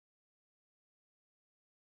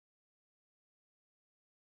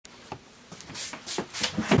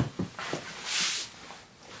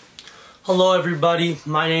Hello everybody,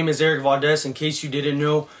 my name is Eric Valdez in case you didn't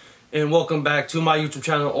know, and welcome back to my YouTube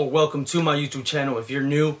channel, or welcome to my YouTube channel if you're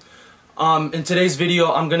new. In today's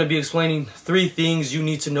video I'm going to be explaining 3 things you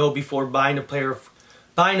need to know before buying a pair of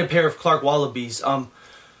Clarke Wallabees.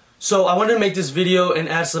 So I wanted to make this video and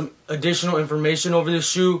add some additional information over this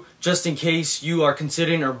shoe just in case you are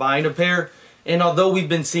considering or buying a pair. And although we've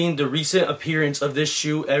been seeing the recent appearance of this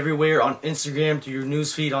shoe everywhere on Instagram, through your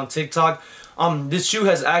newsfeed, on TikTok, this shoe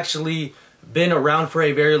has actually been around for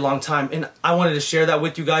a very long time, and I wanted to share that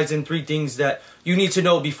with you guys in 3 things that you need to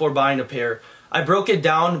know before buying a pair. I broke it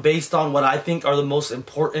down based on what I think are the most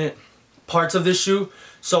important parts of this shoe,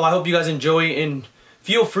 so I hope you guys enjoy, and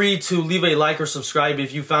feel free to leave a like or subscribe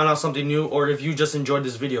if you found out something new or if you just enjoyed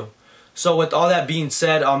this video. So with all that being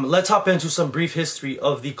said, let's hop into some brief history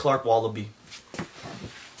of the Clarke Wallabee.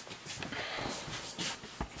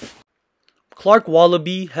 Clarke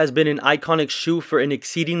Wallabee has been an iconic shoe for an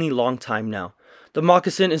exceedingly long time now. The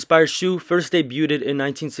moccasin-inspired shoe first debuted in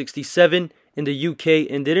 1967 in the UK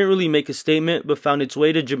and didn't really make a statement, but found its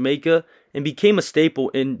way to Jamaica and became a staple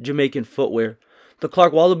in Jamaican footwear. The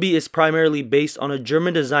Clarke Wallabee is primarily based on a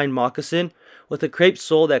German-designed moccasin with a crepe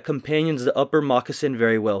sole that companions the upper moccasin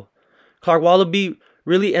very well. Clarke Wallabee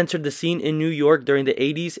really entered the scene in New York during the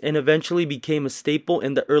 80s and eventually became a staple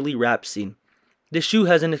in the early rap scene. This shoe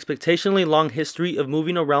has an expectationally long history of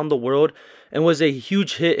moving around the world and was a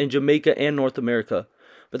huge hit in Jamaica and North America.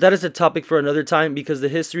 But that is a topic for another time because the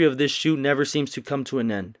history of this shoe never seems to come to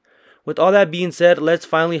an end. With all that being said, let's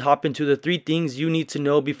finally hop into the 3 things you need to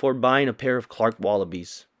know before buying a pair of Clarke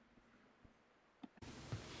Wallabees.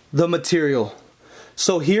 The material.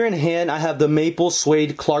 So here in hand I have the maple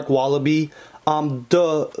suede Clarke Wallabee.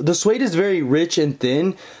 The suede is very rich and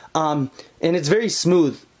thin, and it's very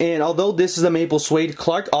smooth. And although this is a maple suede,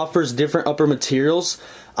 Clarke offers different upper materials.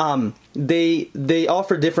 They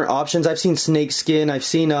offer different options. I've seen snake skin, I've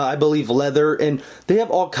seen I believe leather, and they have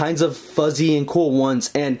all kinds of fuzzy and cool ones.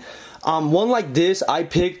 And one like this I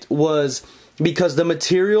picked was because the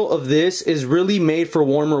material of this is really made for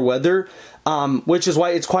warmer weather, which is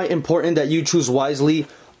why it's quite important that you choose wisely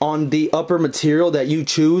on the upper material that you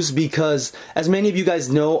choose, because as many of you guys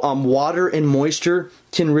know, water and moisture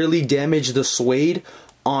can really damage the suede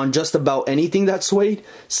on just about anything that's suede.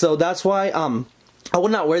 So that's why I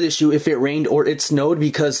would not wear this shoe if it rained or it snowed,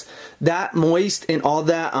 because that moist and all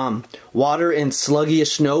that water and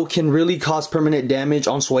sluggish snow can really cause permanent damage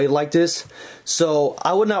on suede like this. So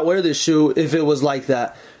I would not wear this shoe if it was like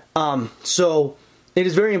that. So it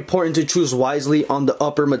is very important to choose wisely on the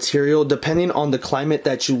upper material depending on the climate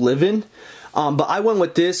that you live in. But I went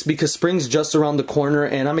with this because spring's just around the corner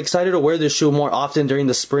and I'm excited to wear this shoe more often during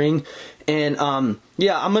the spring. And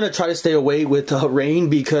yeah, I'm going to try to stay away with rain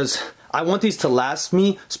because I want these to last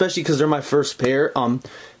me, especially because they're my first pair.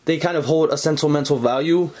 They kind of hold a sentimental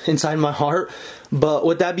value inside my heart. But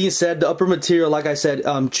with that being said, the upper material, like I said,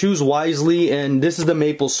 choose wisely, and this is the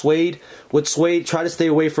maple suede. With suede, try to stay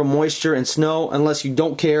away from moisture and snow unless you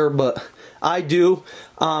don't care, but I do.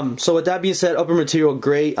 So with that being said, upper material,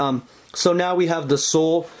 great. So now we have the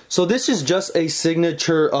sole. So this is just a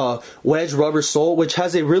signature wedge rubber sole, which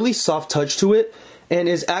has a really soft touch to it and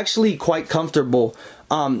is actually quite comfortable.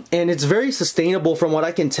 And it's very sustainable from what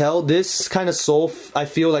I can tell. This kind of sole I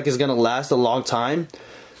feel like is going to last a long time.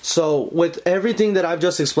 So with everything that I've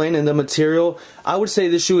just explained in the material, I would say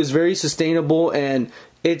this shoe is very sustainable, and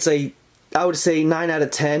it's a, I would say, 9 out of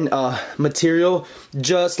 10 material.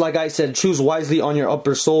 Just like I said, choose wisely on your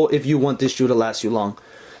upper sole if you want this shoe to last you long.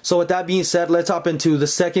 So with that being said, let's hop into the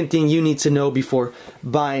second thing you need to know before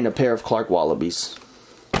buying a pair of Clarke Wallabees.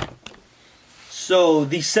 So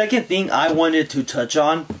the second thing I wanted to touch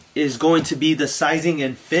on is going to be the sizing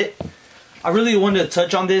and fit. I really wanted to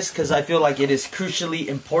touch on this because I feel like it is crucially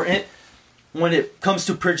important when it comes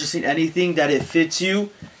to purchasing anything, that it fits you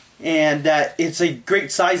and that it's a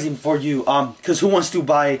great sizing for you. Because who wants to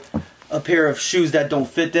buy a pair of shoes that don't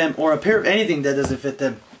fit them, or a pair of anything that doesn't fit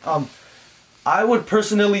them? I would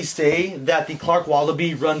personally say that the Clarke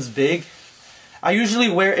Wallabee runs big. I usually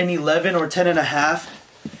wear an 11 or 10.5.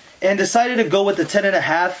 And decided to go with the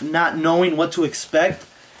 10.5, not knowing what to expect.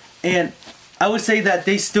 And I would say that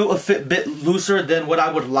they still fit a bit looser than what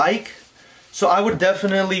I would like. So I would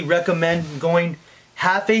definitely recommend going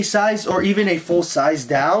half a size or even a full size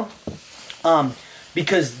down,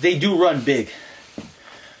 because they do run big.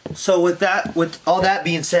 So with all that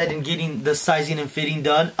being said and getting the sizing and fitting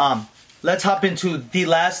done, let's hop into the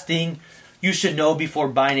last thing you should know before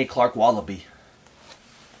buying a Clarke Wallabee.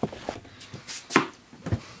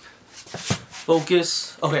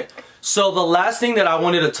 Focus. Okay, so the last thing that I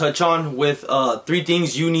wanted to touch on with 3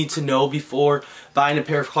 things you need to know before buying a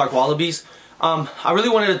pair of Clarke Wallabees. I really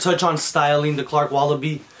wanted to touch on styling the Clarke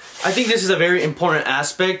Wallabee. I think this is a very important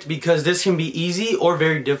aspect because this can be easy or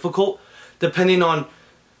very difficult depending on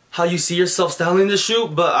how you see yourself styling the shoe.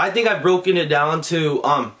 But I think I've broken it down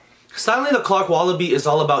to styling the Clarke Wallabee is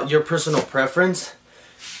all about your personal preference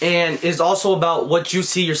and is also about what you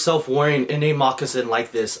see yourself wearing in a moccasin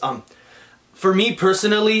like this. For me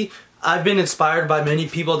personally, I've been inspired by many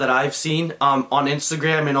people that I've seen on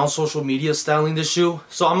Instagram and on social media styling this shoe.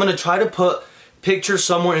 So I'm going to try to put pictures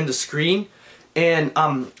somewhere in the screen. And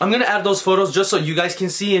I'm going to add those photos just so you guys can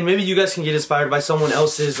see, and maybe you guys can get inspired by someone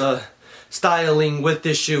else's styling with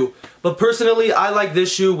this shoe. But personally, I like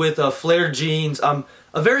this shoe with flared jeans, a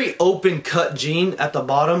very open cut jean at the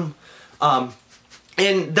bottom.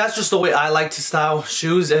 And that's just the way I like to style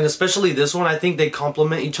shoes, and especially this one. I think they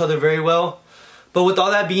complement each other very well. But with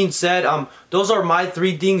all that being said, those are my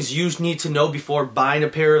 3 things you need to know before buying a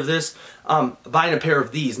pair of this. Buying a pair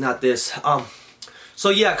of these, not this. So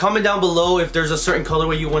yeah, comment down below if there's a certain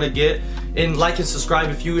colorway you want to get, and like and subscribe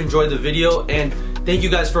if you enjoyed the video, and thank you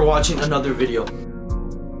guys for watching another video.